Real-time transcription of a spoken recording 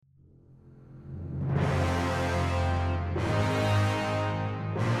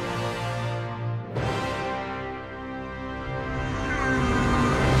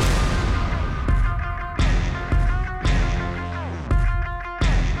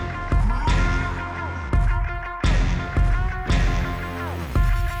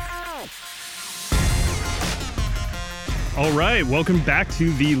All right, welcome back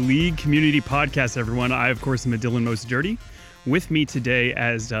to the League Community Podcast, everyone. I, of course, am Dylan Most Dirty. With me today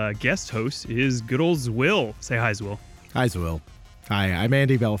as guest host is good old Zwill. Say hi, Zwill. Hi, Zwill. Hi, I'm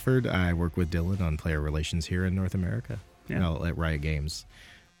Andy Belford. I work with Dylan on player relations here in North America. Yeah. Well, at Riot Games,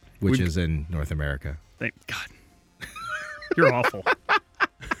 which is in North America. Thank God. You're awful.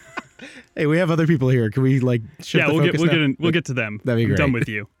 Hey, we have other people here. Can we shift the focus now? We'll get to them. That'd be great. I'm done with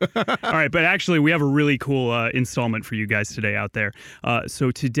you. All right, but actually, we have a really cool installment for you guys today out there. So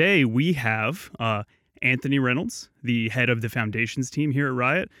today we have Anthony Reynolds, the head of the Foundations team here at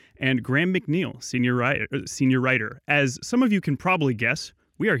Riot, and Graham McNeil, senior writer. As some of you can probably guess,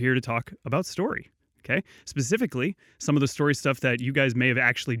 we are here to talk about story. Okay, specifically, some of the story stuff that you guys may have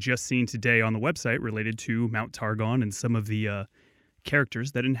actually just seen today on the website related to Mount Targon and some of the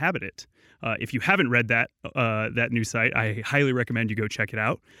characters that inhabit it. If you haven't read that new site, I highly recommend you go check it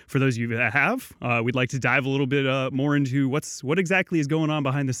out. For those of you that have, we'd like to dive a little bit more into what exactly is going on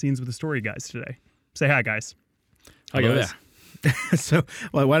behind the scenes with the story guys today. Say hi, guys. Hi, guys. So,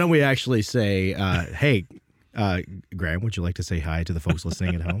 why don't we actually say, hey, Graham, would you like to say hi to the folks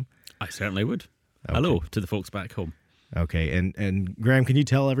listening at home? I certainly would. Okay. Hello to the folks back home. Okay, and Graham, can you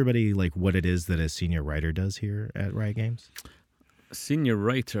tell everybody what it is that a senior writer does here at Riot Games? Senior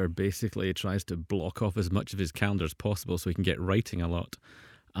writer basically tries to block off as much of his calendar as possible so he can get writing a lot.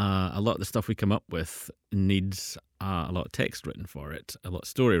 A lot of the stuff we come up with needs a lot of text written for it, a lot of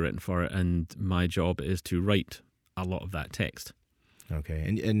story written for it, and my job is to write a lot of that text. Okay,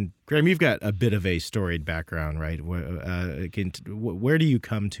 and Graham, you've got a bit of a storied background, right? Where do you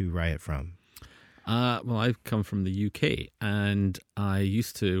come to Riot from? Well, I've come from the UK, and I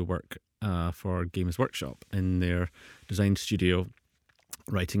used to work for Games Workshop in their design studio,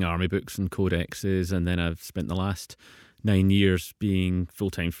 writing army books and codexes, and then I've spent the last 9 years being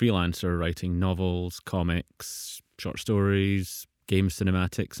full-time freelancer, writing novels, comics, short stories, game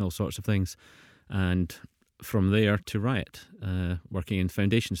cinematics, and all sorts of things. And from there to Riot, working in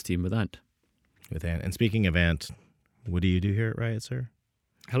Foundations team with Ant. With Ant. And speaking of Ant, what do you do here at Riot, sir?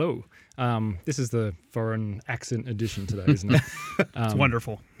 Hello. This is the foreign accent edition today, isn't it? It's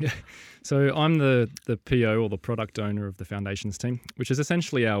wonderful. Yeah. So I'm the PO or the product owner of the Foundations team, which is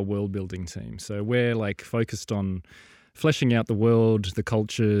essentially our world building team. So we're focused on fleshing out the world, the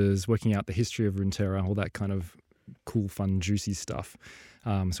cultures, working out the history of Runeterra, all that kind of cool, fun, juicy stuff.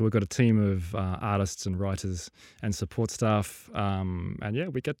 So we've got a team of artists and writers and support staff. And yeah,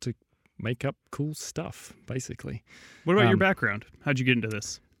 we get to make up cool stuff, basically. What about your background? How'd you get into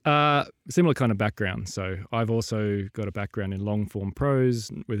this? Similar kind of background. So I've also got a background in long form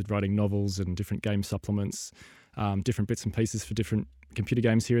prose with writing novels and different game supplements, different bits and pieces for different computer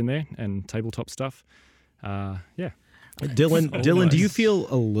games here and there, and tabletop stuff. Yeah. Dylan, do you feel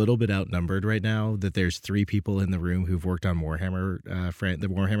a little bit outnumbered right now that there's 3 people in the room who've worked on Warhammer, the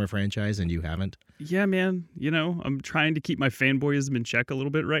Warhammer franchise, and you haven't? Yeah, man. I'm trying to keep my fanboyism in check a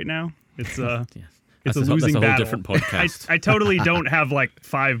little bit right now. It's it's a losing battle. That's a whole different podcast. I totally don't have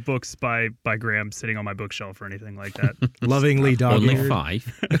 5 books by Graham sitting on my bookshelf or anything like that. Lovingly dog. Only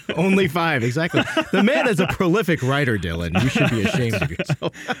 5. Only 5, exactly. The man is a prolific writer, Dylan. You should be ashamed of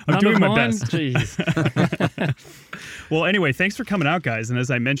yourself. I'm doing my best. Jeez. Well, anyway, thanks for coming out, guys. And as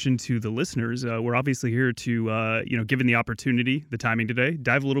I mentioned to the listeners, we're obviously here to, given the opportunity, the timing today,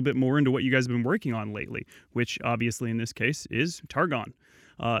 dive a little bit more into what you guys have been working on lately, which obviously in this case is Targon.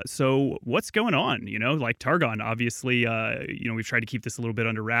 So what's going on? Targon, obviously, we've tried to keep this a little bit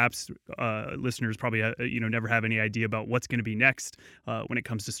under wraps. Listeners probably, never have any idea about what's going to be next when it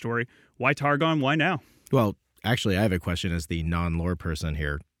comes to story. Why Targon? Why now? Well, actually, I have a question as the non-lore person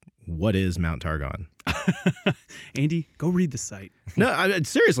here. What is Mount Targon? Andy, go read the site. No,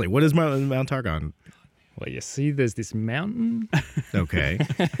 seriously, what is Mount Targon? Well, you see there's this mountain Okay.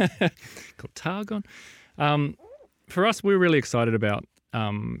 called Targon. For us, we're really excited about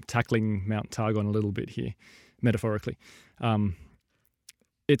tackling Mount Targon a little bit here, metaphorically.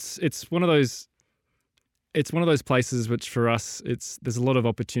 It's one of those places which for us there's a lot of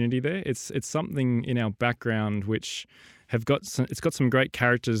opportunity there. It's something in our background which it's got some great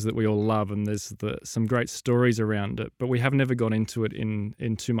characters that we all love, and there's some great stories around it, but we have never gone into it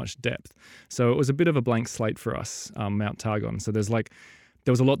in too much depth. So it was a bit of a blank slate for us, Mount Targon. So there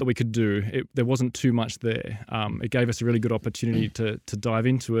was a lot that we could do. There wasn't too much there. It gave us a really good opportunity to dive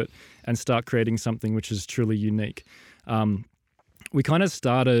into it and start creating something which is truly unique. We kind of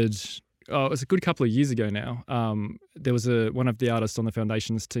started, it was a good couple of years ago now. There was one of the artists on the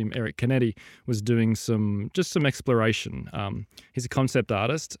Foundations team, Eric Canetti, was doing some exploration. He's a concept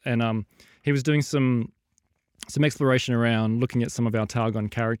artist, and he was doing some some exploration around looking at some of our Targon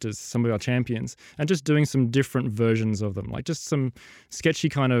characters, some of our champions, and just doing some different versions of them, like just some sketchy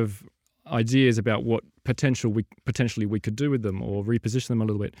kind of ideas about what potentially we could do with them or reposition them a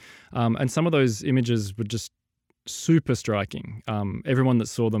little bit. And some of those images were just super striking. Everyone that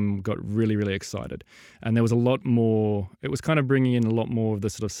saw them got really, really excited. And there was a lot more, it was kind of bringing in a lot more of the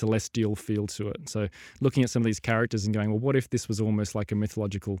sort of celestial feel to it. So looking at some of these characters and going, well, what if this was almost like a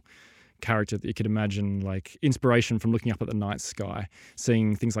mythological character that you could imagine, like inspiration from looking up at the night sky,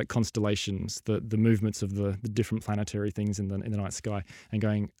 seeing things like constellations, the movements of the different planetary things in the night sky, and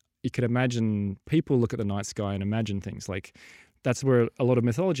going, you could imagine people look at the night sky and imagine things. Like that's where a lot of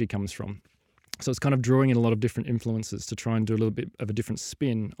mythology comes from. So it's kind of drawing in a lot of different influences to try and do a little bit of a different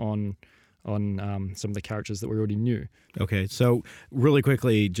spin on some of the characters that we already knew. Okay, so really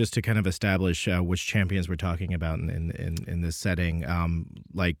quickly, just to kind of establish which champions we're talking about in this setting,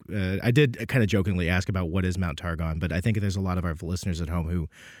 I did kind of jokingly ask about what is Mount Targon, but I think there's a lot of our listeners at home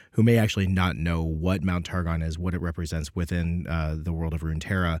who may actually not know what Mount Targon is, what it represents within the world of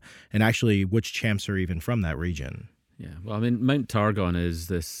Runeterra, and actually which champs are even from that region. Yeah, well, I mean, Mount Targon is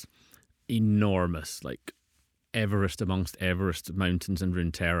this enormous, like, Everest amongst Everest mountains in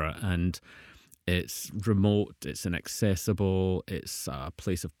Runeterra, and it's remote, it's inaccessible, it's a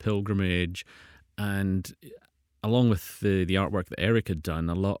place of pilgrimage, and along with the artwork that Eric had done,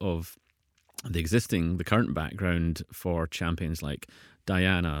 a lot of the current background for champions like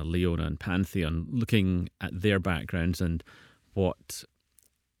Diana, Leona, and Pantheon, looking at their backgrounds and what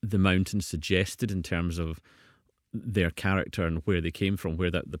the mountains suggested in terms of their character and where they came from,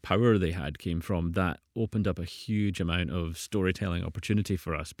 where the power they had came from, that opened up a huge amount of storytelling opportunity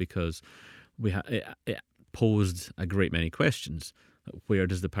for us, because it posed a great many questions. Where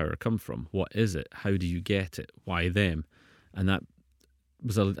does the power come from? What is it? How do you get it? Why them? And that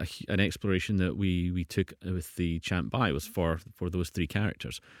was an exploration that we took with the Champ By, was for those three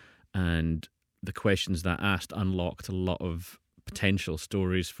characters. And the questions that asked unlocked a lot of potential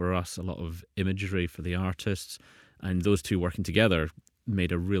stories for us, a lot of imagery for the artists, and those two working together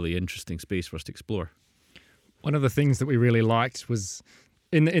made a really interesting space for us to explore. One of the things that we really liked was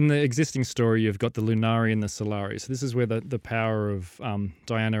in the existing story, you've got the Lunari and the Solari. So this is where the power of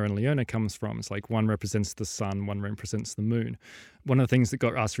Diana and Leona comes from. It's like one represents the sun, one represents the moon. One of the things that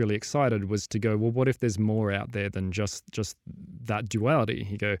got us really excited was to go, well, what if there's more out there than just that duality?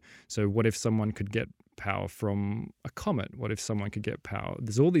 You go, so what if someone could get power from a comet? What if someone could get power?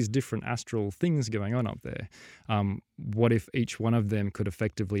 There's all these different astral things going on up there. What if each one of them could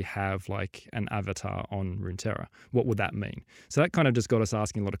effectively have like an avatar on Runeterra? What would that mean? So that kind of just got us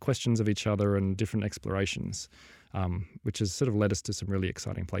asking a lot of questions of each other and different explorations, which has sort of led us to some really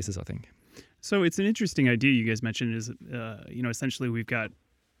exciting places, I think. So it's an interesting idea you guys mentioned is, essentially we've got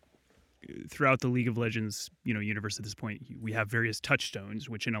throughout the League of Legends, universe at this point, we have various touchstones,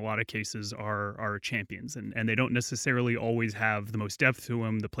 which in a lot of cases are champions, and they don't necessarily always have the most depth to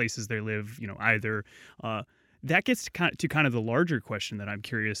them, the places they live, either. That gets to kind of the larger question that I'm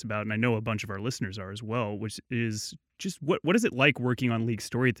curious about, and I know a bunch of our listeners are as well, which is just what is it like working on League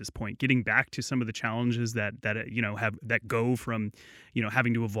story at this point? Getting back to some of the challenges that go from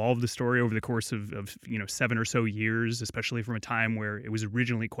having to evolve the story over the course of 7 or so years, especially from a time where it was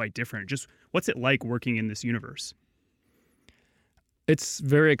originally quite different. Just what's it like working in this universe? It's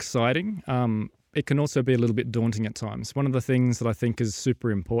very exciting. It can also be a little bit daunting at times. One of the things that I think is super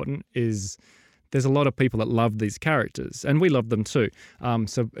important is there's a lot of people that love these characters, and we love them too.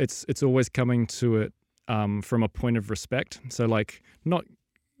 So it's always coming to it from a point of respect. So like not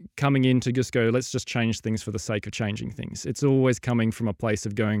coming in to just go, let's just change things for the sake of changing things. It's always coming from a place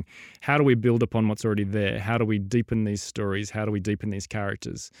of going, how do we build upon what's already there? How do we deepen these stories? How do we deepen these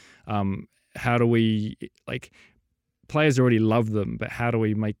characters? How do we, like, players already love them, but how do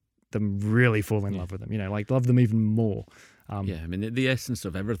we make them really fall in love with them? Love them even more. I mean, the essence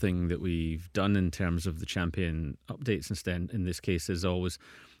of everything that we've done in terms of the champion updates instead, in this case, is always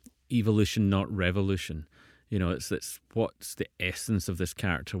evolution, not revolution. It's what's the essence of this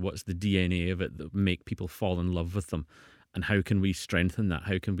character? What's the DNA of it that make people fall in love with them? And how can we strengthen that?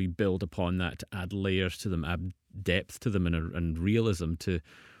 How can we build upon that to add layers to them, add depth to them, and realism to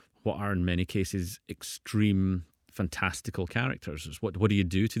what are in many cases extreme fantastical characters? What do you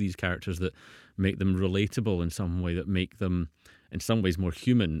do to these characters that make them relatable in some way, that make them in some ways more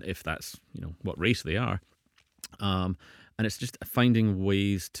human, if that's what race they are? And it's just finding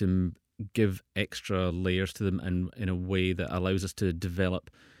ways to give extra layers to them, and in a way that allows us to develop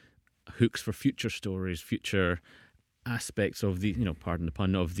hooks for future stories, future aspects of the, pardon the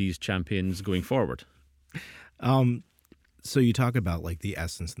pun, of these champions going forward. So you talk about like the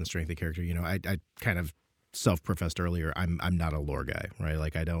essence and the strength of the character. I kind of self-professed earlier, I'm not a lore guy, right?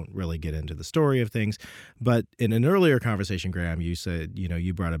 Like I don't really get into the story of things. But in an earlier conversation, Graham, you said,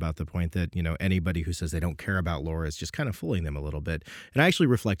 you brought about the point that, anybody who says they don't care about lore is just kind of fooling them a little bit. And I actually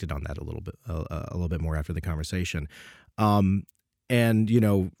reflected on that a little bit more after the conversation. And,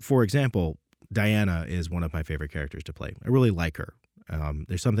 for example, Diana is one of my favorite characters to play. I really like her.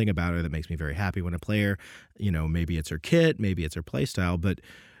 There's something about her that makes me very happy when I play her. Maybe it's her kit, maybe it's her play style, but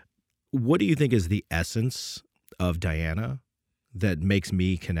what do you think is the essence of Diana that makes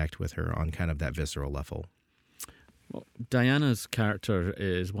me connect with her on kind of that visceral level? Well, Diana's character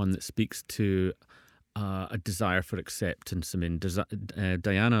is one that speaks to a desire for acceptance. I mean,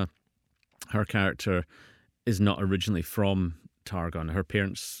 Diana, her character is not originally from Targon. Her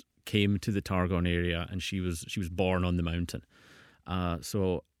parents came to the Targon area, and she was born on the mountain.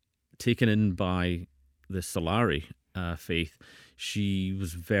 So, taken in by the Solari faith, she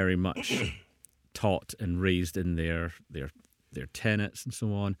was very much taught and raised in their tenets and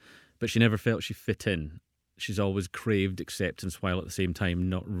so on, but she never felt she fit in. She's always craved acceptance, while at the same time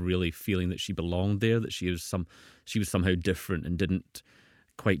not really feeling that she belonged there, that she was somehow different and didn't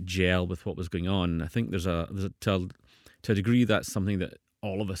quite gel with what was going on. I think to a degree that's something that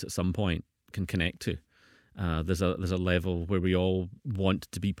all of us at some point can connect to. There's a level where we all want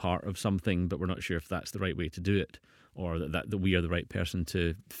to be part of something, but we're not sure if that's the right way to do it, or that we are the right person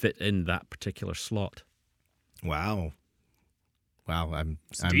to fit in that particular slot. Wow.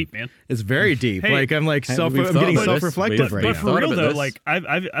 It's deep, man. It's very deep. Hey, I'm getting self-reflective right now. But for real though, like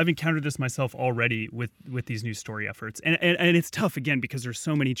I've encountered this myself already with these new story efforts, and it's tough again because there's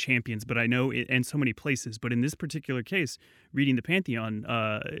so many champions, but I know and so many places. But in this particular case, reading the Pantheon,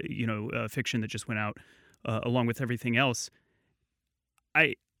 fiction that just went out, along with everything else,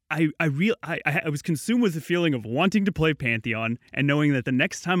 I was consumed with the feeling of wanting to play Pantheon and knowing that the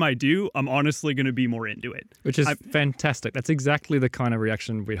next time I do, I'm honestly going to be more into it. Which is fantastic. That's exactly the kind of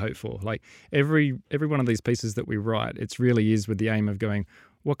reaction we hope for. Like every one of these pieces that we write, it really is with the aim of going,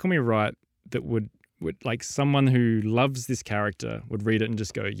 what can we write that would like someone who loves this character would read it and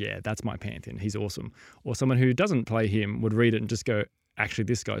just go, yeah, that's my Pantheon. He's awesome. Or someone who doesn't play him would read it and just go, actually,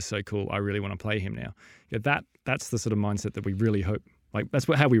 this guy's so cool. I really want to play him now. Yeah, that's the sort of mindset that we really hope. Like that's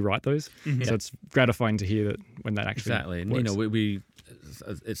how we write those. Mm-hmm. So it's gratifying to hear that when that actually exactly. And works.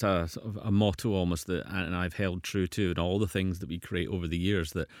 It's a sort of a motto almost that, and I've held true to in all the things that we create over the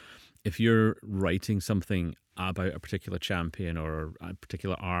years, that if you're writing something about a particular champion or a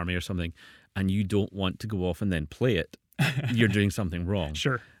particular army or something, and you don't want to go off and then play it, you're doing something wrong.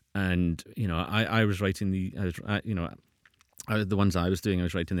 Sure. And I was writing the ones I was doing. I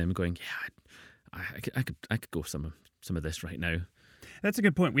was writing them and going, yeah, I could go some of this right now. That's a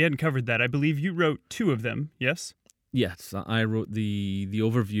good point. We hadn't covered that. I believe you wrote 2 of them, yes? Yes, I wrote the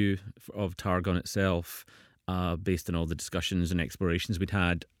overview of Targon itself, based on all the discussions and explorations we'd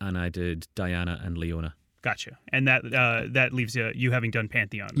had, and I did Diana and Leona. Gotcha. And that leaves you having done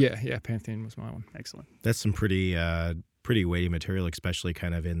Pantheon. Yeah, Pantheon was my one. Excellent. That's some pretty weighty material, especially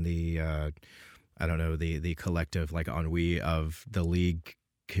kind of in the the collective like ennui of the League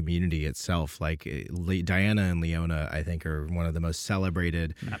community itself. Like Diana and Leona, I think, are one of the most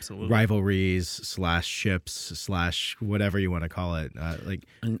celebrated rivalries / ships / whatever you want to call it.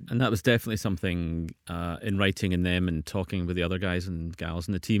 And that was definitely something in writing in them and talking with the other guys and gals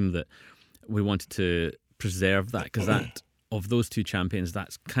in the team that we wanted to preserve that, because that of those 2 champions,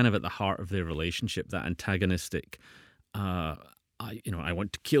 that's kind of at the heart of their relationship, that antagonistic I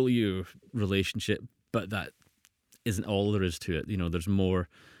want to kill you relationship, but that isn't all there is to it. There's more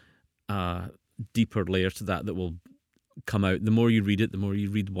deeper layers to that will come out. The more you read it, the more you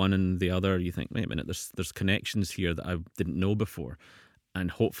read one and the other, you think, wait a minute, there's connections here that I didn't know before,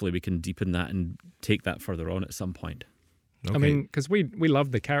 and hopefully we can deepen that and take that further on at some point. Okay. I mean, because we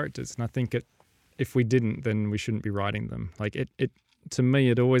love the characters, and I think if we didn't, then we shouldn't be writing them. Like it to me,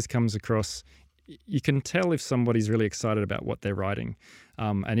 it always comes across. You can tell if somebody's really excited about what they're writing,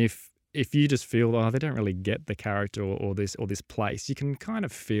 and if you just feel, they don't really get the character or this place, you can kind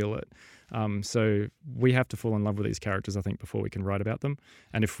of feel it. So we have to fall in love with these characters, I think, before we can write about them.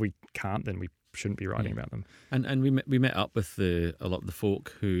 And if we can't, then we shouldn't be writing about them. And we met up with a lot of the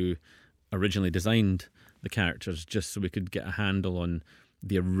folk who originally designed the characters, just so we could get a handle on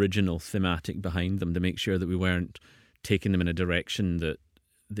the original thematic behind them, to make sure that we weren't taking them in a direction that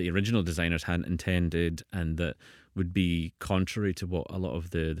the original designers hadn't intended, and that would be contrary to what a lot of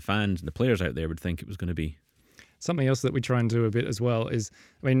the fans and the players out there would think it was going to be. Something else that we try and do a bit as well is,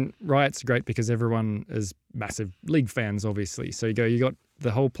 Riot's great because everyone is massive League fans, obviously. So you got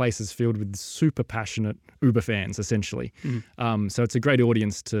the whole place is filled with super passionate Uber fans, essentially. So it's a great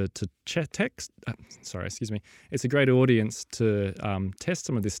audience to It's a great audience to test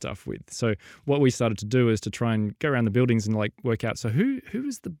some of this stuff with. So what we started to do is to try and go around the buildings and like work out, so who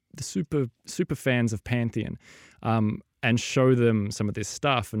is the super fans of Pantheon, and show them some of this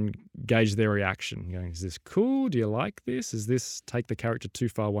stuff and gauge their reaction. Going, is this cool? Do you like this? Is this take the character too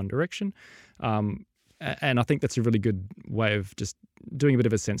far one direction? And I think that's a really good way of just doing a bit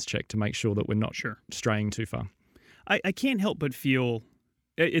of a sense check to make sure that we're not straying too far. I can't help but feel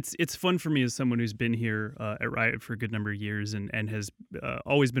it's fun for me as someone who's been here at Riot for a good number of years and has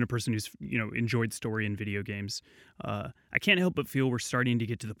always been a person who's enjoyed story in video games. I can't help but feel we're starting to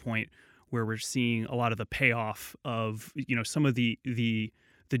get to the point where we're seeing a lot of the payoff of some of the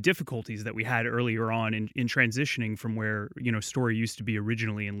difficulties that we had earlier on in transitioning from where story used to be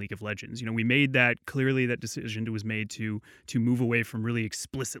originally in League of Legends. We made that decision was made to move away from really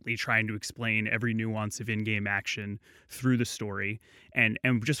explicitly trying to explain every nuance of in-game action through the story and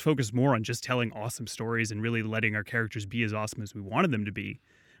just focus more on just telling awesome stories and really letting our characters be as awesome as we wanted them to be.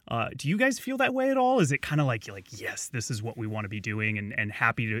 Do you guys feel that way at all? Is it kind of like yes, this is what we want to be doing and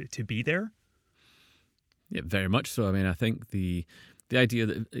happy to be there? Yeah, very much so. I mean, I think the idea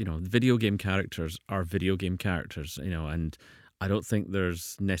that video game characters are video game characters, and I don't think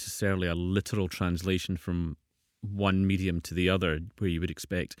there's necessarily a literal translation from one medium to the other where you would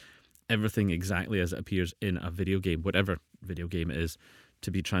expect everything exactly as it appears in a video game, whatever video game it is,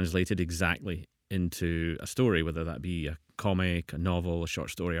 to be translated exactly into a story, whether that be a comic, a novel, a short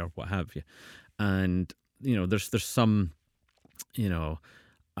story, or what have you. And there's some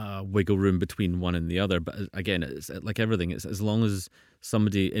wiggle room between one and the other, but again, it's like everything. It's as long as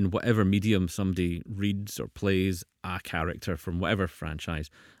somebody in whatever medium somebody reads or plays a character from whatever franchise,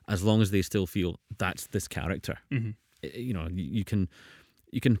 as long as they still feel that's this character, you can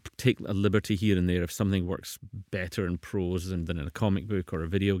take a liberty here and there if something works better in prose than in a comic book or a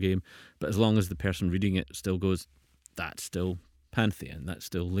video game, but as long as the person reading it still goes, that's still Pantheon, that's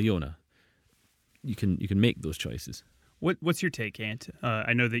still Leona, you can make those choices. What's your take, Ant?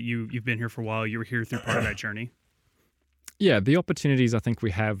 I know that you've been here for a while. You were here through part of that journey. Yeah, the opportunities I think we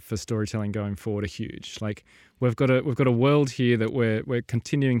have for storytelling going forward are huge. Like we've got a world here that we're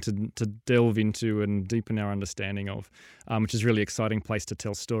continuing to delve into and deepen our understanding of, which is a really exciting place to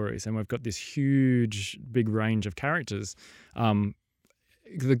tell stories. And we've got this huge, big range of characters.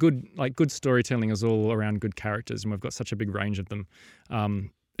 The good storytelling is all around good characters, and we've got such a big range of them.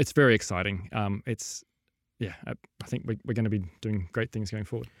 It's very exciting. I think we're going to be doing great things going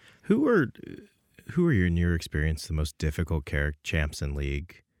forward. Who are in your experience the most difficult champs in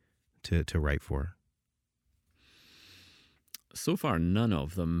League to write for? So far, none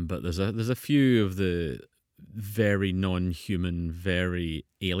of them, but there's a few of the very non-human, very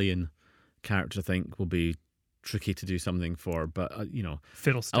alien characters I think will be tricky to do something for, but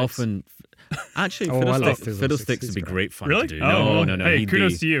Fiddlesticks. Often, actually, Fiddlesticks would be great fun really? to do. Oh, no. Hey,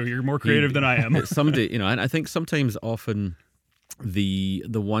 kudos to you. You're more creative than I am. It's somebody, and I think sometimes often the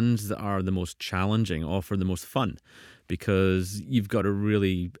ones that are the most challenging offer the most fun, because you've got to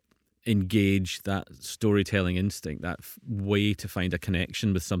really engage that storytelling instinct, that way to find a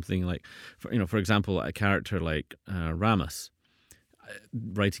connection with something like, for example, a character like Rammus.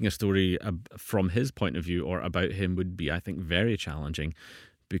 Writing a story from his point of view or about him would be, I think, very challenging,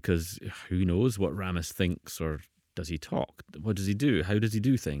 because who knows what Rammus thinks, or does he talk? What does he do? How does he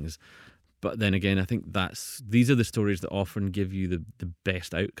do things? But then again, I think these are the stories that often give you the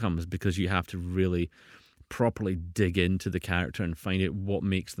best outcomes, because you have to really properly dig into the character and find out what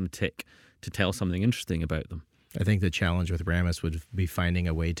makes them tick to tell something interesting about them. I think the challenge with Rammus would be finding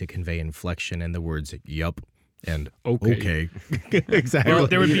a way to convey inflection in the words "yup" and okay. Exactly. Well,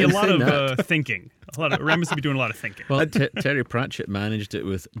 there would be a lot of thinking. Rammus would be doing a lot of thinking. Well, Terry Pratchett managed it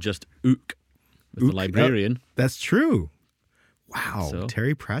with just ook, with the librarian. Yep, that's true. Wow, so.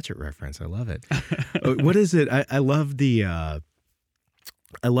 Terry Pratchett reference. I love it. What is it? I love the. I'm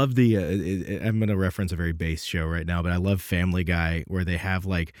going to reference a very base show right now, but I love Family Guy, where they have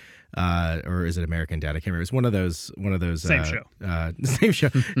like, or is it American Dad? I can't remember. It's one of those. Same show. Same show.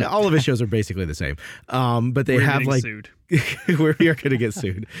 All of his shows are basically the same. But they have like. Sued. We are going to get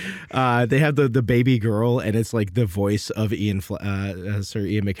sued. They have the baby girl, and it's like the voice of Sir Ian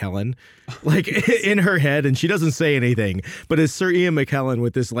McKellen, like in her head, and she doesn't say anything, but it's Sir Ian McKellen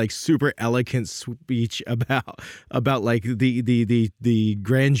with this like super eloquent speech about like the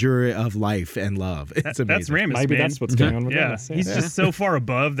grandeur of life and love. It's amazing. That's Rammus, Maybe man. that's what's going on with Rammus. Yeah. He's just so far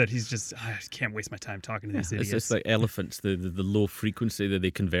above that he's just, I can't waste my time talking to these It's idiots. just like elephants, the low frequency that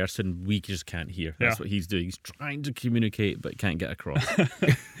they converse in, we just can't hear. That's what he's doing. He's trying to communicate but can't get across.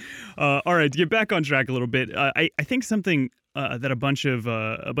 All right, to get back on track a little bit, I think something that a bunch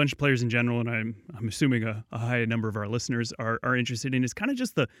of players in general, and I'm assuming a high number of our listeners are interested in, is kind of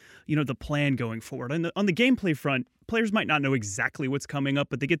just the plan going forward. And on the gameplay front, players might not know exactly what's coming up,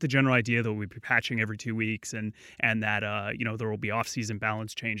 but they get the general idea that we'll be patching every 2 weeks, and that there will be off-season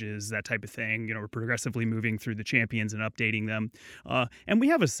balance changes, that type of thing. We're progressively moving through the champions and updating them, and we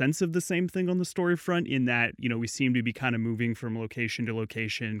have a sense of the same thing on the story front in that we seem to be kind of moving from location to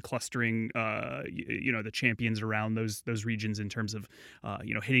location, clustering the champions around those regions in terms of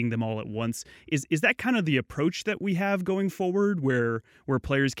hitting them all at once. Is that kind of the approach that we have going forward, where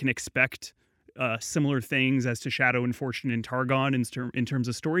players can expect similar things as to Shadow and Fortune and Targon in terms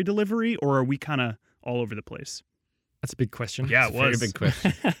of story delivery, or are we kind of all over the place? That's a big question. Yeah, it was. Very big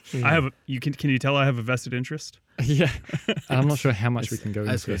question. Can you tell I have a vested interest? Yeah, I'm not sure how much we can go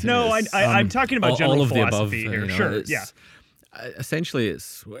into it. No, I'm talking about general all of philosophy the above, here. Sure, yeah. Essentially,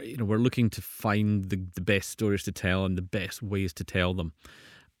 it's we're looking to find the best stories to tell and the best ways to tell them,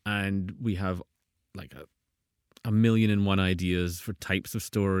 and we have like a million and one ideas for types of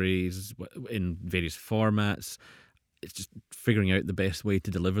stories in various formats. It's just figuring out the best way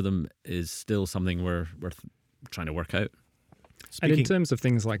to deliver them is still something we're trying to work out. And in terms of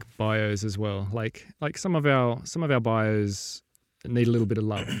things like bios as well, like some of our bios need a little bit of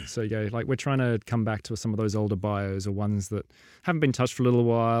love. So like we're trying to come back to some of those older bios or ones that haven't been touched for a little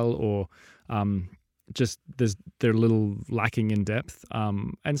while, or just they're a little lacking in depth,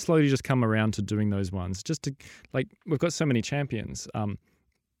 and slowly just come around to doing those ones. Just to, like, we've got so many champions,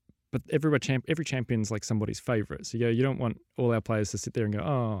 but every champion's like somebody's favorite. So you don't want all our players to sit there and go,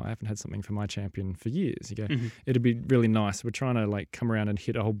 oh, I haven't had something for my champion for years. It'd be really nice. We're trying to like come around and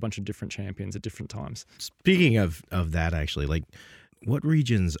hit a whole bunch of different champions at different times. Speaking of that, actually, like, what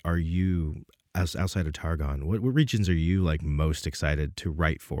regions are you, outside of Targon, what regions are you like most excited to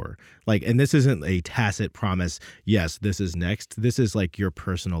write for? Like, and this isn't a tacit promise, yes, this is next. This is like your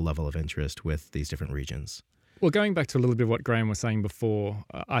personal level of interest with these different regions. Well, going back to a little bit of what Graham was saying before,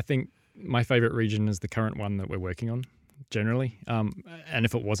 I think my favorite region is the current one that we're working on, generally. And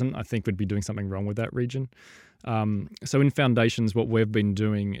if it wasn't, I think we'd be doing something wrong with that region. So in Foundations, what we've been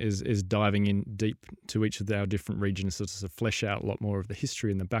doing is diving in deep to each of our different regions to sort of flesh out a lot more of the history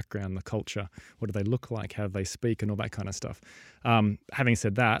and the background, the culture, what do they look like, how do they speak, and all that kind of stuff. Having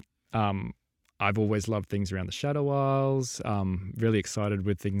said that, I've always loved things around the Shadow Isles, really excited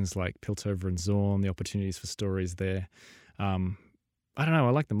with things like Piltover and Zorn, the opportunities for stories there. I don't know,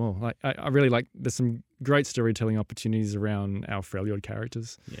 I like them all. Like, I really like, there's some great storytelling opportunities around our Freljord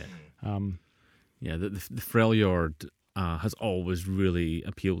characters. Yeah. The Freljord has always really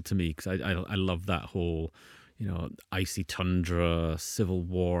appealed to me because I love that whole, icy tundra, civil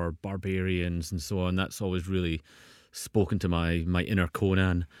war, barbarians and so on. That's always really spoken to my inner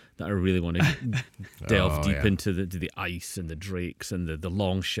Conan, that I really want to delve deep into the ice and the drakes and the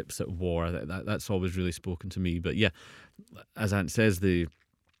long ships at war. That's always really spoken to me. But yeah, as Ant says,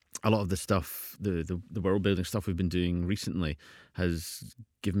 a lot of the stuff, the world building stuff we've been doing recently has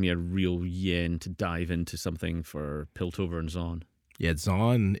given me a real yen to dive into something for Piltover and Zorn. Yeah,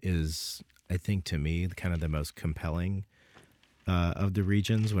 Zorn is, I think, to me, kind of the most compelling of the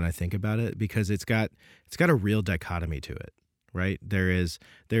regions when I think about it, because it's got a real dichotomy to it, right? There is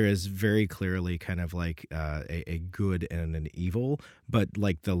very clearly kind of like a good and an evil, but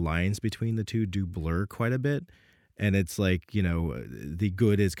like the lines between the two do blur quite a bit. And it's like, the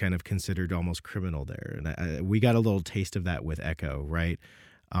good is kind of considered almost criminal there. And we got a little taste of that with Echo, right?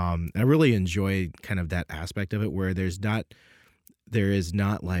 I really enjoy kind of that aspect of it where there is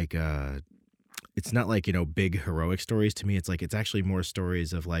not like, it's not like, big heroic stories to me. It's like, it's actually more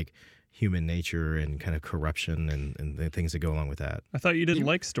stories of like human nature and kind of corruption and the things that go along with that. I thought you didn't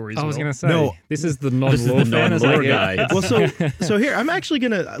like stories. I was going to say, no, this is the non-lore fan. Non-lore guy. Well, so here, I'm actually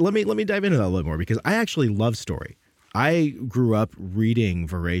going to, let me dive into that a little more, because I actually love story. I grew up reading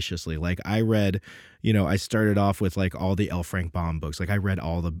voraciously. Like, I read, I started off with like all the L. Frank Baum books. Like, I read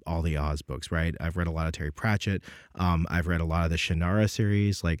all the Oz books, right? I've read a lot of Terry Pratchett. I've read a lot of the Shannara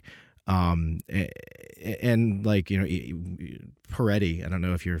series, like, and like, Peretti. I don't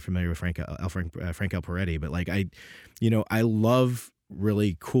know if you're familiar with Frank L. Peretti, but like, I love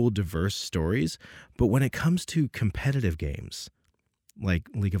really cool, diverse stories. But when it comes to competitive games, like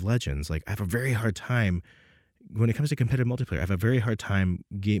League of Legends, like, I have a very hard time. When it comes to competitive multiplayer, I have a very hard time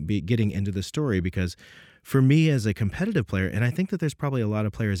getting into the story, because for me as a competitive player, and I think that there's probably a lot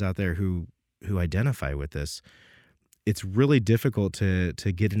of players out there who identify with this, it's really difficult to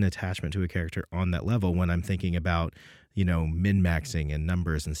get an attachment to a character on that level when I'm thinking about, min-maxing and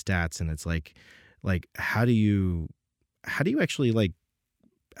numbers and stats. And it's like how do you actually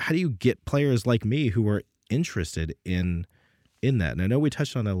how do you get players like me who are interested in that? And I know we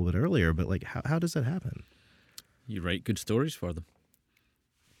touched on that a little bit earlier, but how does that happen? You write good stories for them.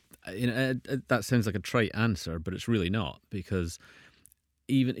 That sounds like a trite answer, but it's really not, because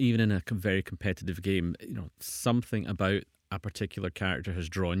even in a very competitive game, something about a particular character has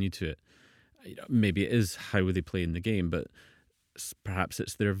drawn you to it. Maybe it is how they play in the game, but perhaps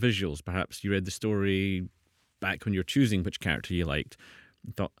it's their visuals. Perhaps you read the story back when you're choosing which character you liked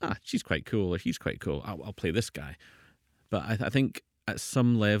and thought, she's quite cool, or he's quite cool. I'll play this guy. But I think at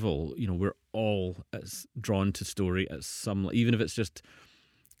some level, we're all drawn to story at some, even if it's just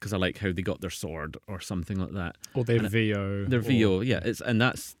because I like how they got their sword or something like that, or their VO. Their VO, yeah.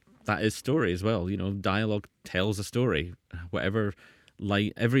 That is story as well. Dialogue tells a story. Whatever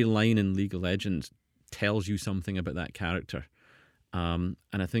every line in League of Legends tells you something about that character. And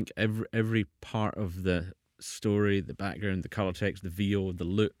I think every part of the story, the background, the color text, the VO, the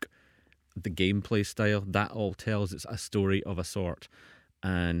look, the gameplay style, that all tells it's a story of a sort.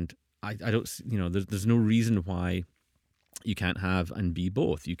 And I don't, there's no reason why you can't have and be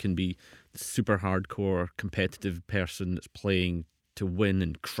both. You can be the super hardcore competitive person that's playing to win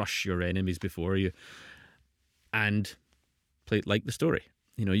and crush your enemies before you, and play like the story.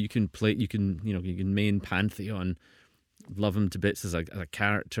 You can main Pantheon, love him to bits as a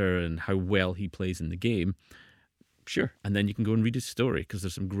character and how well he plays in the game. Sure. And then you can go and read his story, because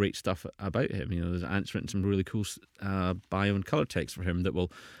there's some great stuff about him. There's answering some really cool bio and color text for him that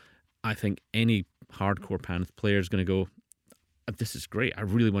will, I think, any hardcore Panth player is going to go, this is great. I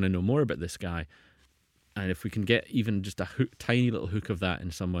really want to know more about this guy. And if we can get even just a tiny little hook of that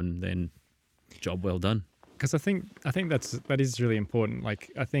in someone, then job well done. Because I think that is really important.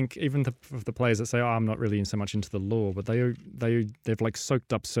 I think even the players that say, I'm not really so much into the lore, but they've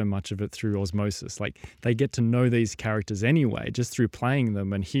soaked up so much of it through osmosis. They get to know these characters anyway, just through playing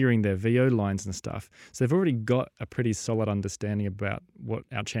them and hearing their VO lines and stuff. So they've already got a pretty solid understanding about what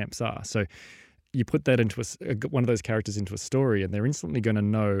our champs are. So you put that into one of those characters into a story, and they're instantly going to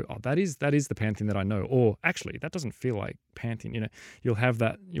know, that is the Pantheon that I know, or actually that doesn't feel like Pantheon. You'll have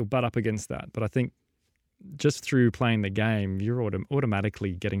that, you'll butt up against that. But I think just through playing the game, you're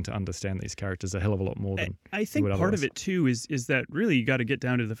automatically getting to understand these characters a hell of a lot more than I think part of it too is that really you got to get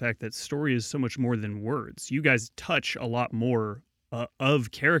down to the fact that story is so much more than words. You guys touch a lot more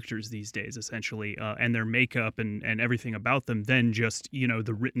of characters these days, essentially, and their makeup and everything about them than just,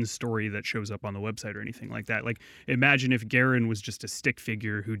 the written story that shows up on the website or anything like that. Imagine if Garen was just a stick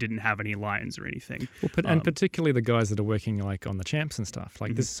figure who didn't have any lines or anything. Well, and particularly the guys that are working on the champs and stuff.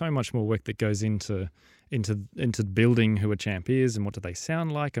 There's so much more work that goes into building who a champ is, and what do they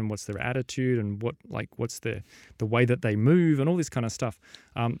sound like, and what's their attitude, and what's the way that they move, and all this kind of stuff.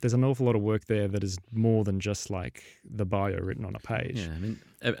 There's an awful lot of work there that is more than just the bio written on a page. Yeah, I mean,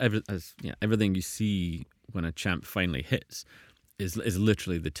 everything you see when a champ finally hits is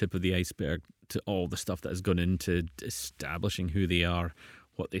literally the tip of the iceberg to all the stuff that has gone into establishing who they are,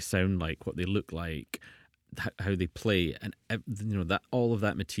 what they sound like, what they look like, how they play, and that all of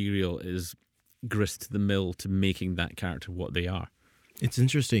that material is grist to the mill to making that character what they are. It's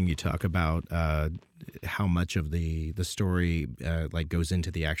interesting you talk about how much of the story goes into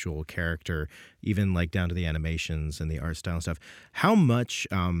the actual character, even down to the animations and the art style and stuff. How much,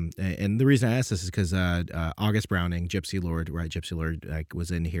 and the reason I ask this is because August Browning, Gypsy Lord, was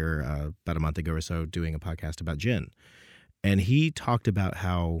in here about a month ago or so doing a podcast about Jin. And he talked about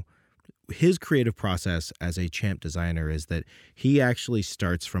how his creative process as a champ designer is that he actually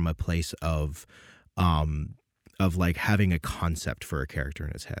starts from a place of having a concept for a character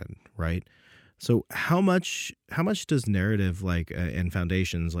in his head, right? So how much does narrative and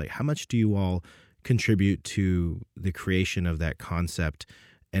foundations, how much do you all contribute to the creation of that concept,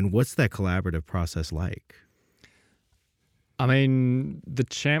 and what's that collaborative process like? I mean, the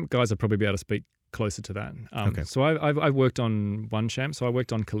champ guys will probably be able to speak closer to that. Okay. So I've worked on one champ. So I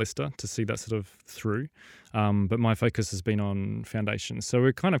worked on Callista to see that sort of through. But my focus has been on Foundation. So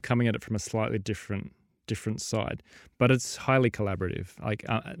we're kind of coming at it from a slightly different side. But it's highly collaborative.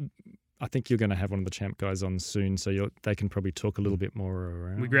 I think you're going to have one of the champ guys on soon, so they can probably talk a little bit more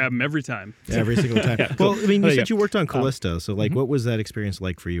around. We grab them every time. Every single time. Yeah, cool. Well, I mean, you said you worked on Callista. So what was that experience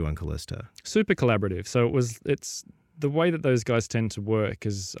like for you on Callista? Super collaborative. So it's the way that those guys tend to work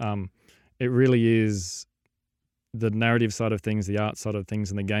is it really is the narrative side of things, the art side of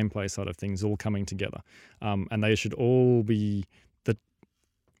things, and the gameplay side of things all coming together. And they should all be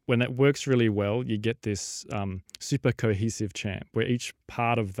when that works really well, you get this super cohesive champ where each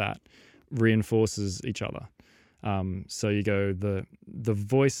part of that reinforces each other. So you go, the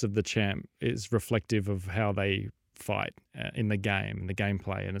voice of the champ is reflective of how they fight in the game, in the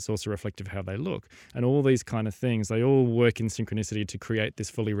gameplay, and it's also reflective of how they look. And all these kind of things, they all work in synchronicity to create this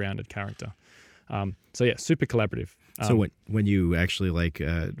fully rounded character. So yeah, super collaborative. So when you actually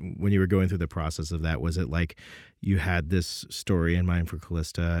when you were going through the process of that, was it like you had this story in mind for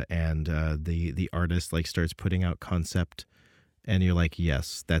Callista, and the artist like starts putting out concept, and you're like,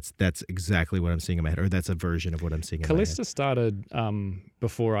 yes, that's exactly what I'm seeing in my head, or that's a version of what I'm seeing in Callista my head? started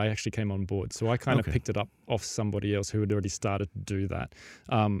before I actually came on board, so I kind of picked it up off somebody else who had already started to do that.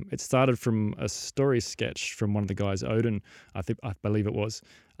 It started from a story sketch from one of the guys, Odin, I believe it was,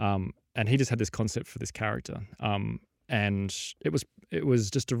 and he just had this concept for this character. And it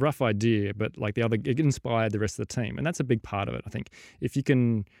was just a rough idea, but it inspired the rest of the team, and that's a big part of it. I think if you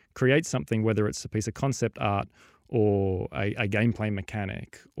can create something, whether it's a piece of concept art or a gameplay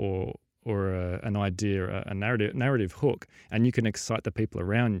mechanic or an idea, a narrative hook, and you can excite the people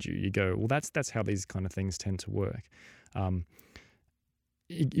around you, you go, well, that's how these kind of things tend to work.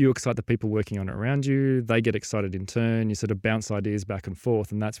 You excite the people working on it around you, they get excited in turn, you sort of bounce ideas back and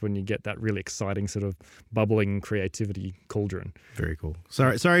forth, and that's when you get that really exciting sort of bubbling creativity cauldron. Very cool.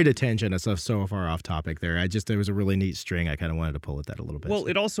 Sorry to tangent us so far off topic there. There was a really neat string. I kind of wanted to pull at that a little bit. Well,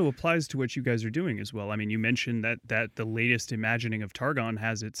 it also applies to what you guys are doing as well. I mean, you mentioned that the latest imagining of Targon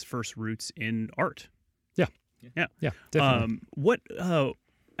has its first roots in art. Yeah, definitely.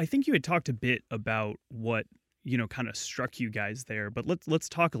 I think you had talked a bit about what kind of struck you guys there, but let's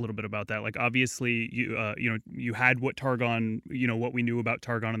talk a little bit about that. Like, obviously, you had what Targon, what we knew about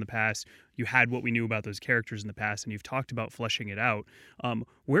Targon in the past. You had what we knew about those characters in the past, and you've talked about fleshing it out.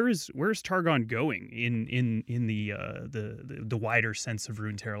 Where is Targon going in the wider sense of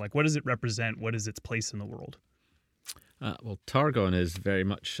Runeterra? Like, what does it represent? What is its place in the world? Well, Targon is very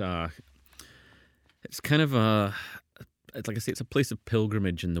much. It's kind of like I say, it's a place of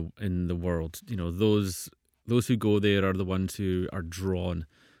pilgrimage in the world. Those who go there are the ones who are drawn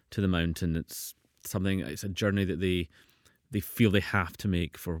to the mountain. It's a journey that they feel they have to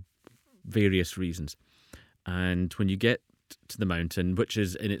make for various reasons. And when you get to the mountain, which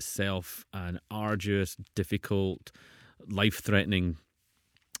is in itself an arduous, difficult, life-threatening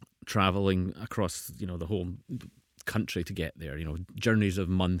traveling across, the whole country to get there, journeys of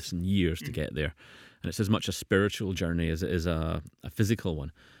months and years to get there. And it's as much a spiritual journey as it is a physical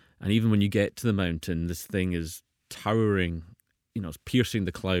one. And even when you get to the mountain, this thing is towering, it's piercing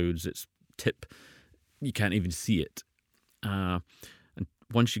the clouds. Its tip, you can't even see it. And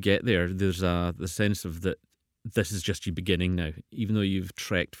once you get there, there's the sense of that this is just your beginning now. Even though you've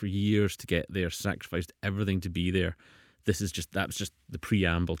trekked for years to get there, sacrificed everything to be there, that was just the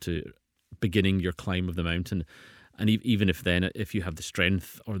preamble to beginning your climb of the mountain. And even if you have the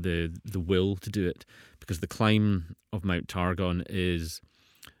strength or the will to do it, because the climb of Mount Targon is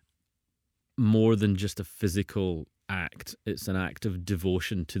more than just a physical act. It's an act of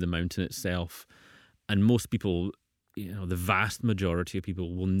devotion to the mountain itself. And most people, the vast majority of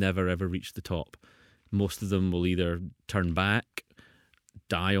people will never ever reach the top. Most of them will either turn back,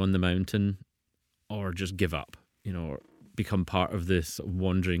 die on the mountain, or just give up, or become part of this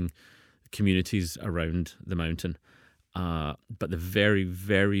wandering communities around the mountain. But the very,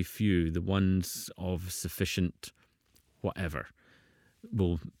 very few, the ones of sufficient whatever,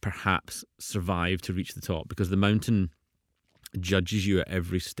 will perhaps survive to reach the top, because the mountain judges you at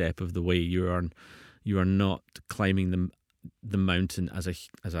every step of the way. You are not climbing the mountain as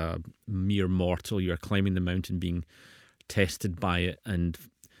a mere mortal. You are climbing the mountain, being tested by it and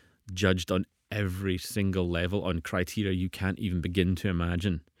judged on every single level on criteria you can't even begin to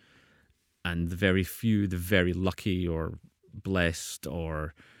imagine. And the very few, the very lucky or blessed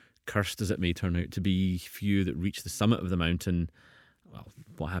or cursed as it may turn out to be, few that reach the summit of the mountain, well,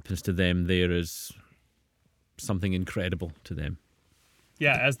 what happens to them there is something incredible to them.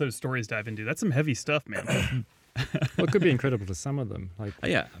 Yeah, as those stories dive into, that's some heavy stuff, man. Well, it could be incredible to some of them.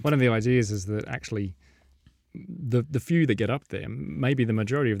 One of the ideas is that actually the few that get up there, maybe the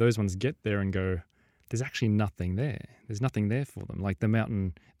majority of those ones get there and go, there's actually nothing there. There's nothing there for them. Like the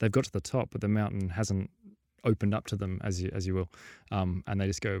mountain, they've got to the top, but the mountain hasn't opened up to them, as you will. And they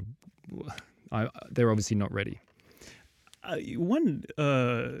just go, they're obviously not ready. One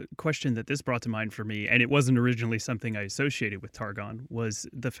question that this brought to mind for me, and it wasn't originally something I associated with Targon, was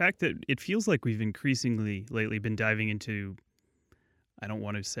the fact that it feels like we've increasingly lately been diving into, I don't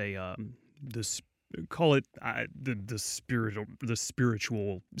want to say call it the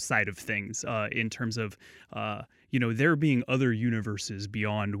spiritual side of things in terms of there being other universes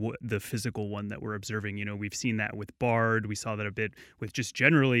beyond the physical one that we're observing. We've seen that with Bard. We saw that a bit with just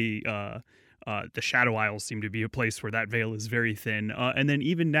generally the Shadow Isles seem to be a place where that veil is very thin. And then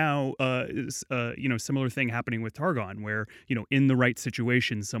even now, similar thing happening with Targon, where, in the right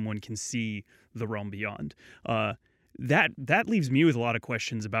situation, someone can see the realm beyond. That leaves me with a lot of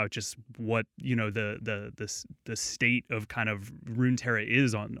questions about just what the state of kind of Runeterra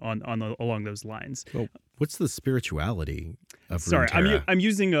is along those lines. Well, what's the spirituality of Sorry, Runeterra? I'm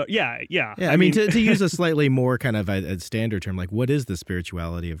using a yeah. I mean to use a slightly more kind of a standard term, like what is the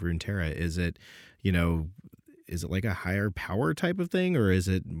spirituality of Runeterra? Is it like a higher power type of thing, or is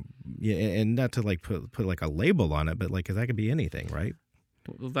it? And not to like put like a label on it, but like 'cause that could be anything, right?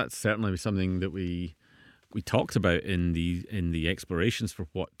 Well, that's certainly something that we talked about in the explorations for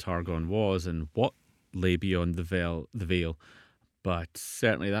what Targon was and what lay beyond the veil. But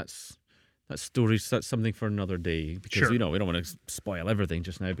certainly that's something for another day, because sure. we don't want to spoil everything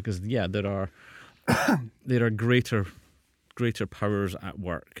just now, because there are there are greater powers at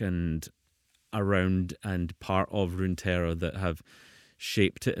work and around and part of Runeterra that have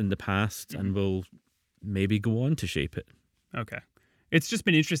shaped it in the past and will maybe go on to shape it. Okay. It's just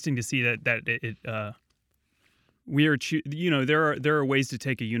been interesting to see that it we are there are ways to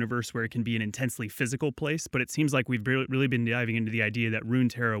take a universe where it can be an intensely physical place, but it seems like we've really been diving into the idea that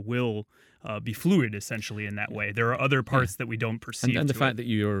Runeterra will be fluid essentially in that way. There are other parts that we don't perceive. And the fact that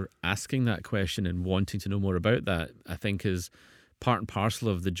you're asking that question and wanting to know more about that, I think, is part and parcel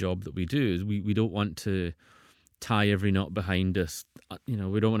of the job that we do. Is we don't want to tie every knot behind us.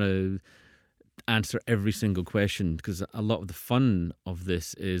 We don't want to answer every single question, because a lot of the fun of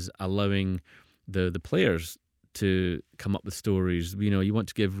this is allowing the players to come up with stories. You want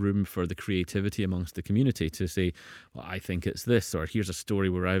to give room for the creativity amongst the community to say, well, I think it's this, or here's a story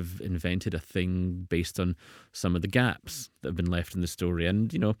where I've invented a thing based on some of the gaps that have been left in the story. And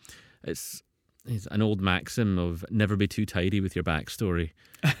it's an old maxim of never be too tidy with your backstory,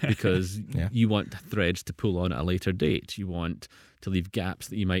 because you want threads to pull on at a later date. You want to leave gaps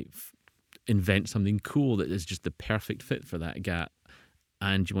that you might invent something cool that is just the perfect fit for that gap.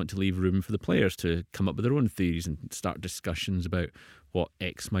 And you want to leave room for the players to come up with their own theories and start discussions about what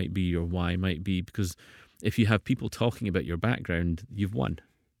X might be or Y might be. Because if you have people talking about your background, you've won.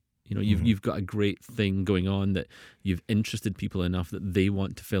 You've got a great thing going on, that you've interested people enough that they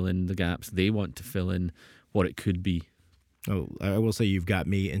want to fill in the gaps. They want to fill in what it could be. Oh, I will say you've got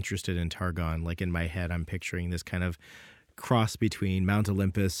me interested in Targon. Like in my head, I'm picturing this kind of cross between Mount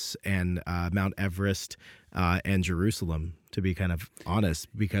Olympus and Mount Everest and Jerusalem, to be kind of honest,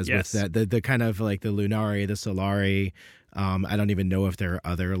 because with that the kind of like the Lunari, the Solari, I don't even know if there are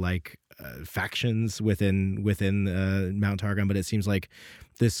other like factions within Mount Targon, but it seems like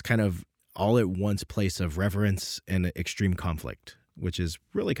this kind of all at once place of reverence and extreme conflict, which is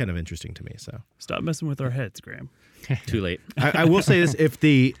really kind of interesting to me. So stop messing with our heads, Graham. Too late. I will say this: if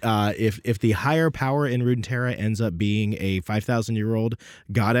the higher power in Runeterra ends up being a 5,000-year-old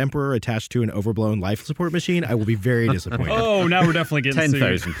god emperor attached to an overblown life support machine, I will be very disappointed. Oh, now we're definitely getting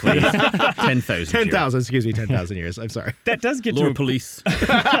 10,000, please. 10,000. 10,000. Excuse me, 10,000 years. I'm sorry. That does get Lord to Police.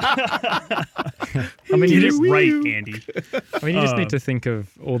 I mean, you did it right, Andy. I mean, you just need to think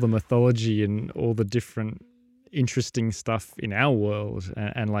of all the mythology and all the different interesting stuff in our world,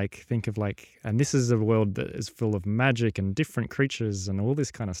 and like think of like, and this is a world that is full of magic and different creatures and all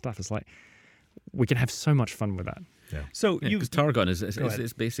this kind of stuff. It's like we can have so much fun with that. Yeah. So because Targon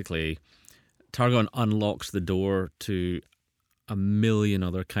is basically, Targon unlocks the door to a million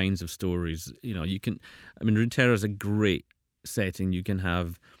other kinds of stories. Runeterra is a great setting. You can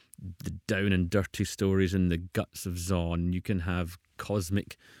have the down and dirty stories in the guts of Zon. You can have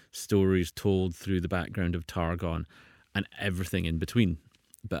cosmic stories told through the background of Targon and everything in between.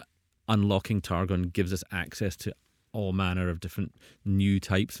 But unlocking Targon gives us access to all manner of different new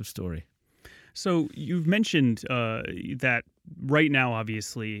types of story. So you've mentioned that right now,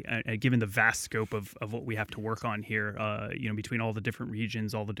 obviously, given the vast scope of what we have to work on here, between all the different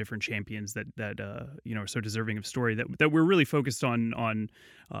regions, all the different champions that are so deserving of story, that we're really focused on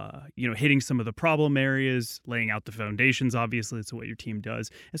hitting some of the problem areas, laying out the foundations. Obviously, that's what your team does,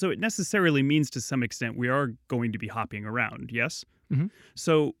 and so it necessarily means to some extent we are going to be hopping around. Yes. Mm-hmm.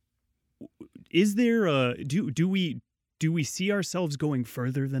 So, is there do we see ourselves going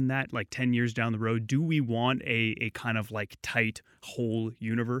further than that, like 10 years down the road? Do we want a kind of like tight whole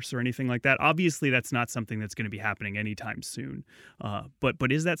universe or anything like that? Obviously, that's not something that's going to be happening anytime soon.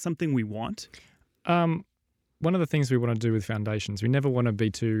 But is that something we want? one of the things we want to do with Foundations, we never want to be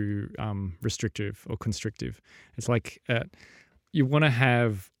too restrictive or constrictive. It's like you want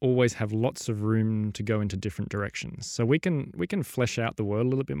to always have lots of room to go into different directions. So we can flesh out the world a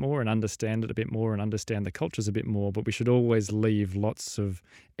little bit more and understand it a bit more and understand the cultures a bit more, but we should always leave lots of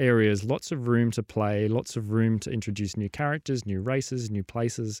areas, lots of room to play, lots of room to introduce new characters, new races, new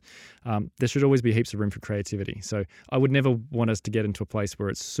places. There should always be heaps of room for creativity. So I would never want us to get into a place where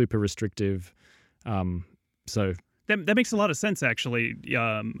it's super restrictive. So that makes a lot of sense, actually.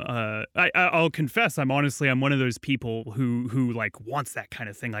 I'll confess, I'm one of those people who like wants that kind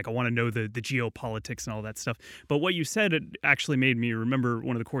of thing. Like I want to know the geopolitics and all that stuff. But what you said, it actually made me remember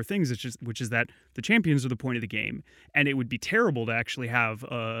one of the core things, which is that the champions are the point of the game, and it would be terrible to actually have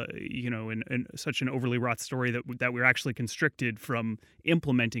in such an overly wrought story that we're actually constricted from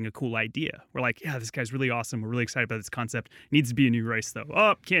implementing a cool idea. We're like, yeah, this guy's really awesome. We're really excited about this concept. Needs to be a new race though.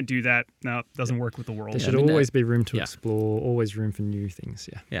 Oh, can't do that. No, doesn't work with the world. There should always be room to explore, always room for new things.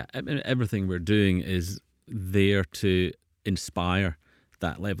 Yeah. I mean, everything we're doing is there to inspire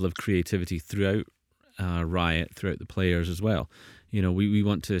that level of creativity throughout Riot, throughout the players as well. We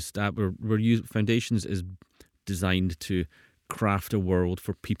want to Foundations is designed to craft a world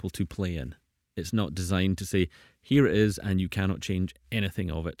for people to play in. It's not designed to say, here it is and you cannot change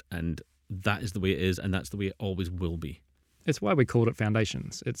anything of it, and that is the way it is and that's the way it always will be. It's why we called it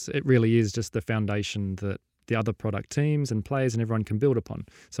Foundations. It really is just the foundation that the other product teams and players and everyone can build upon.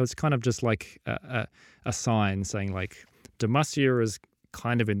 So it's kind of just like a sign saying like, Demacia is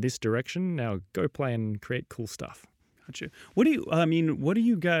kind of in this direction. Now go play and create cool stuff. Gotcha. What do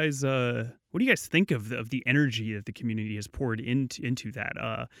you guys think of the energy that the community has poured into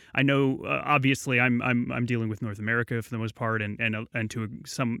that? I know obviously I'm dealing with North America for the most part, and to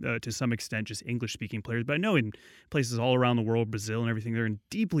some extent just English speaking players. But I know in places all around the world, Brazil and everything, they're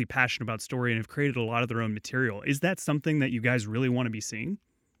deeply passionate about story and have created a lot of their own material. Is that something that you guys really want to be seeing?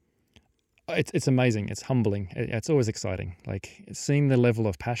 It's amazing. It's humbling. It's always exciting. Like seeing the level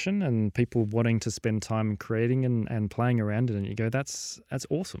of passion and people wanting to spend time creating and playing around it, and you go, that's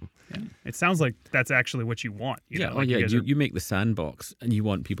awesome. Yeah. It sounds like that's actually what you want. You make the sandbox and you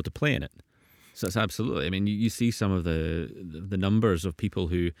want people to play in it. So it's absolutely. I mean, you see some of the numbers of people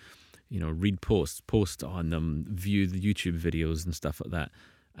who, read post on them, view the YouTube videos and stuff like that.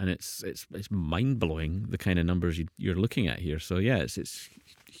 And it's mind blowing the kind of numbers you're looking at here. So yeah, it's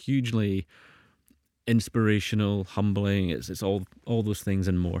hugely inspirational, humbling. It's all those things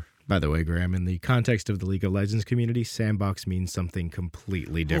and more. By the way, Graham, in the context of the League of Legends community, sandbox means something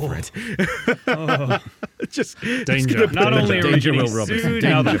completely different. Just danger. Not only are we getting sued,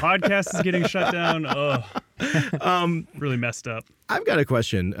 now the podcast is getting shut down. Really messed up. I've got a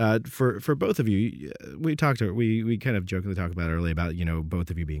question for both of you. We kind of jokingly talked about earlier about both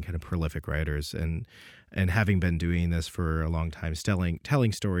of you being kind of prolific writers and having been doing this for a long time,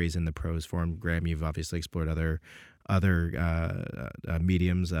 telling stories in the prose form. Graham, you've obviously explored other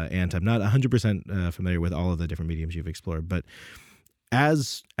mediums, and I'm not 100% familiar with all of the different mediums you've explored, but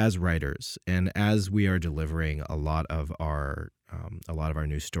as writers and as we are delivering a lot of our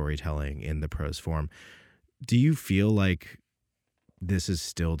new storytelling in the prose form, do you feel like this is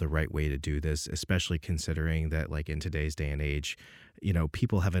still the right way to do this, especially considering that, like, in today's day and age,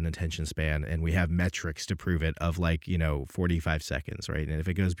 people have an attention span and we have metrics to prove it of 45 seconds, right? And if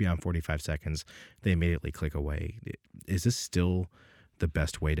it goes beyond 45 seconds, they immediately click away. Is this still the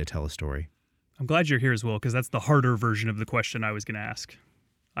best way to tell a story? I'm glad you're here as well, because that's the harder version of the question I was going to ask.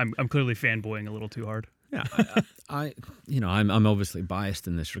 I'm clearly fanboying a little too hard. Yeah, I'm obviously biased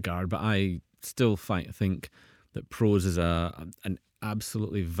in this regard, but I still think that prose is an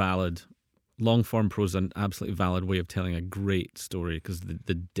absolutely valid, long-form prose, an absolutely valid way of telling a great story, because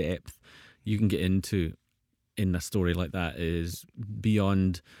the depth you can get into in a story like that is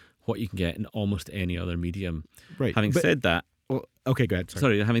beyond what you can get in almost any other medium. Right. Having said that, okay, go ahead.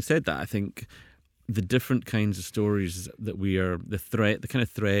 Sorry. Having said that, I think the different kinds of stories that the kind of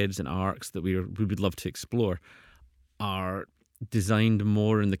threads and arcs that we would love to explore are designed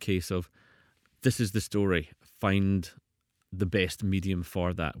more in the case of, this is the story, find the best medium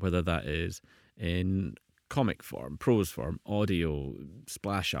for that, whether that is in comic form, prose form, audio,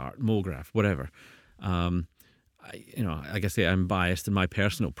 splash art, MoGraph, whatever. Like I say, I'm biased in my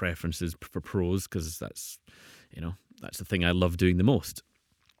personal preferences for prose, because that's the thing I love doing the most.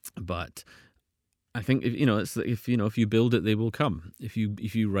 But I think if you build it, they will come. If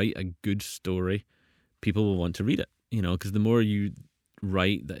you write a good story, people will want to read it. Because the more you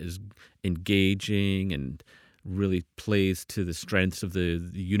write that is engaging and really plays to the strengths of the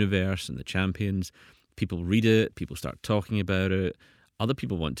universe and the champions, people read it, people start talking about it, other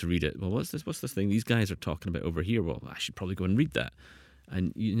people want to read it. Well, what's this thing these guys are talking about over here? Well, I should probably go and read that.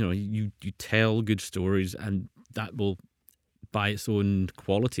 And you tell good stories, and that will, by its own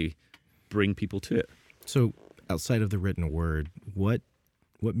quality, bring people to it. So outside of the written word, what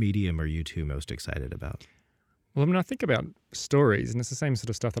medium are you two most excited about? Well, I mean, I think about stories, and it's the same sort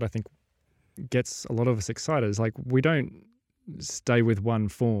of stuff that I think gets a lot of us excited. It's like we don't stay with one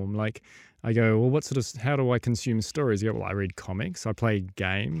form. Like I go, well, how do I consume stories? You go, well, I read comics, I play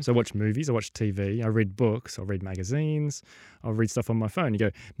games, I watch movies, I watch TV, I read books, I read magazines, I'll read stuff on my phone. You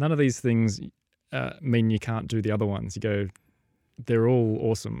go, none of these things mean you can't do the other ones. You go, they're all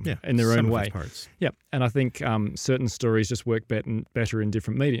awesome in their own way. Parts. Yeah, and I think certain stories just work better in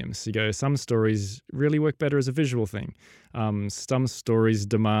different mediums. You go, some stories really work better as a visual thing. Some stories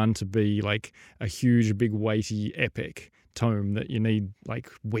demand to be like a huge, big, weighty epic tome that you need like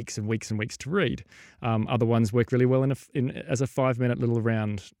weeks and weeks and weeks to read. Other ones work really well as a 5-minute little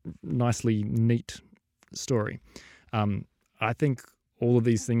round, nicely neat story. I think all of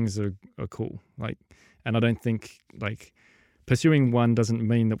these things are cool. Like, and I don't think like pursuing one doesn't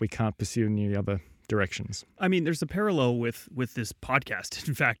mean that we can't pursue any of the other directions. I mean, there's a parallel with this podcast,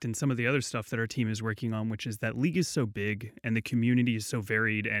 in fact, and some of the other stuff that our team is working on, which is that League is so big and the community is so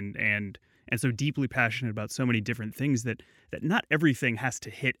varied and so deeply passionate about so many different things that not everything has to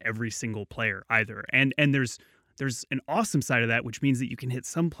hit every single player either. And there's an awesome side of that, which means that you can hit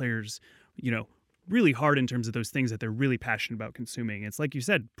some players, really hard in terms of those things that they're really passionate about consuming. It's like you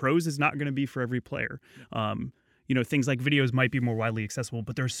said, prose is not going to be for every player. Things like videos might be more widely accessible,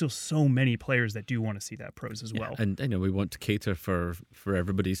 but there are still so many players that do want to see that prose as well. And we want to cater for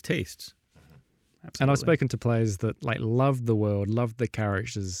everybody's tastes. Absolutely. And I've spoken to players that like love the world, love the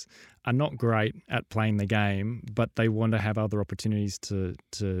characters, are not great at playing the game, but they want to have other opportunities to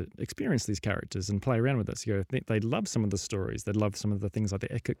experience these characters and play around with us. They love some of the stories, they love some of the things like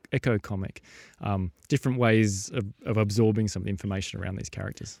the echo comic, different ways of absorbing some of the information around these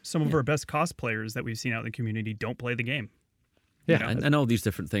characters. Some of our best cosplayers that we've seen out in the community don't play the game. Yeah, and all these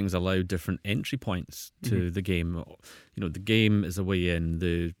different things allow different entry points to the game. The game is a way in,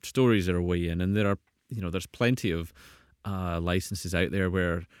 the stories are a way in, and there are, there's plenty of licenses out there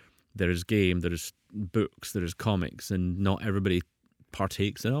where there is game, there is books, there is comics, and not everybody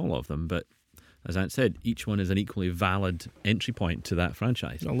partakes in all of them. But as Ant said, each one is an equally valid entry point to that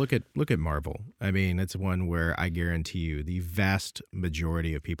franchise. Look at Marvel. I mean, it's one where I guarantee you the vast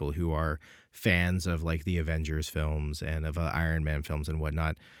majority of people who are fans of like the Avengers films and of Iron Man films and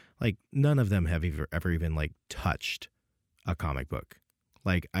whatnot, like none of them have ever even like touched a comic book.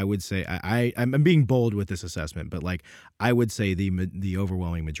 Like I would say, I'm being bold with this assessment, but like I would say the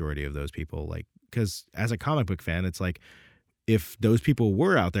overwhelming majority of those people, like, because as a comic book fan, it's like if those people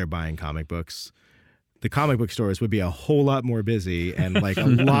were out there buying comic books, the comic book stores would be a whole lot more busy, and like a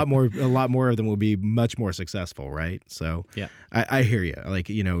lot more of them will be much more successful, right? So yeah, I hear you. Like,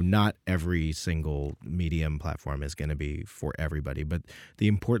 not every single medium platform is going to be for everybody, but the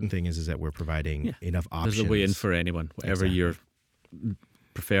important thing is that we're providing enough options. There's a way in for anyone, whatever your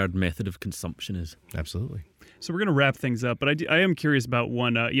preferred method of consumption is. Absolutely. So we're going to wrap things up, but I am curious about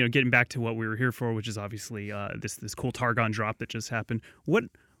one, getting back to what we were here for, which is obviously this cool Targon drop that just happened.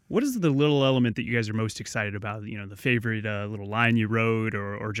 What is the little element that you guys are most excited about? The favorite little line you wrote,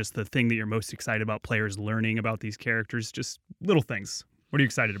 or just the thing that you're most excited about players learning about these characters? Just little things. What are you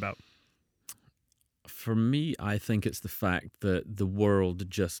excited about? For me, I think it's the fact that the world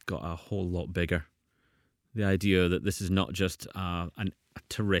just got a whole lot bigger. The idea that this is not just a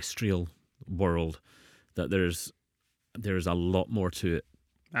terrestrial world, that there's a lot more to it.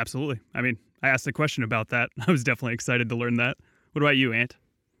 Absolutely. I mean, I asked a question about that. I was definitely excited to learn that. What about you, Ant?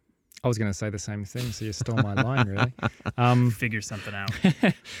 I was going to say the same thing, so you stole my line, really. Figure something out.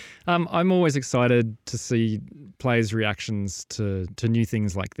 I'm always excited to see players' reactions to new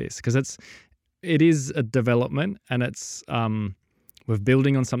things like this, because it is a development, and it's we're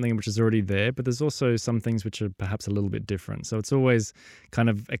building on something which is already there, but there's also some things which are perhaps a little bit different. So it's always kind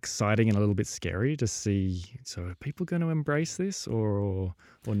of exciting and a little bit scary to see, so are people going to embrace this or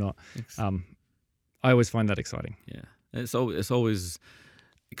not? I always find that exciting. Yeah. It's always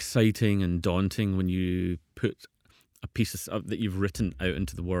exciting and daunting when you put a piece of that you've written out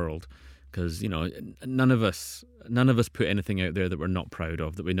into the world, because none of us put anything out there that we're not proud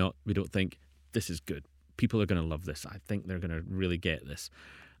of, that we don't think this is good. People are going to love this. I think they're going to really get this.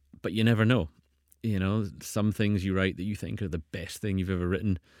 But you never know. Some things you write that you think are the best thing you've ever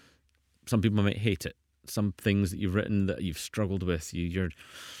written, some people might hate it. Some things that you've written that you've struggled with, you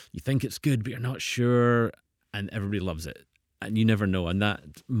think it's good, but you're not sure, and everybody loves it. And you never know. And that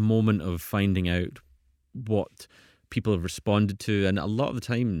moment of finding out what people have responded to, and a lot of the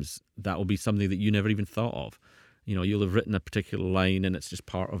times that will be something that you never even thought of. You'll have written a particular line and it's just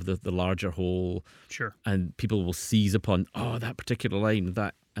part of the larger whole. Sure. And people will seize upon, that particular line,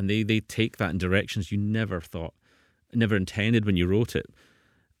 and they take that in directions you never intended when you wrote it.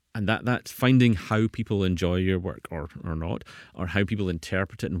 And that's finding how people enjoy your work or not, or how people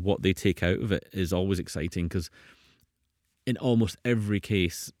interpret it and what they take out of it is always exciting, because in almost every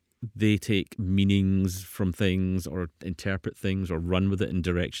case, they take meanings from things or interpret things or run with it in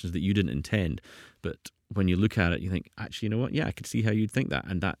directions that you didn't intend. But when you look at it, you think, actually, you know what? Yeah, I could see how you'd think that.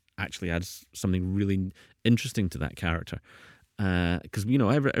 And that actually adds something really interesting to that character. Because,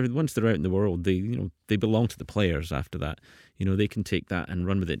 once they're out in the world, they belong to the players after that. They can take that and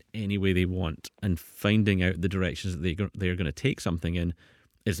run with it any way they want. And finding out the directions that they're going to take something in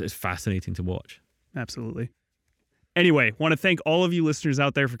is fascinating to watch. Absolutely. Anyway, want to thank all of you listeners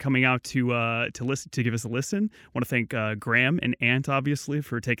out there for coming out to listen, to give us a listen. Want to thank Graham and Ant, obviously,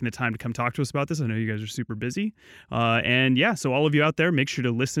 for taking the time to come talk to us about this. I know you guys are super busy. So all of you out there, make sure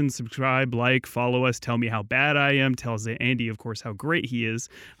to listen, subscribe, like, follow us, tell me how bad I am, tell Andy, of course, how great he is.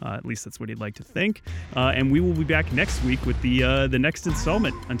 At least that's what he'd like to think. And we will be back next week with the next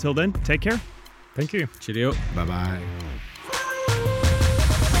installment. Until then, take care. Thank you. Cheerio. Bye-bye.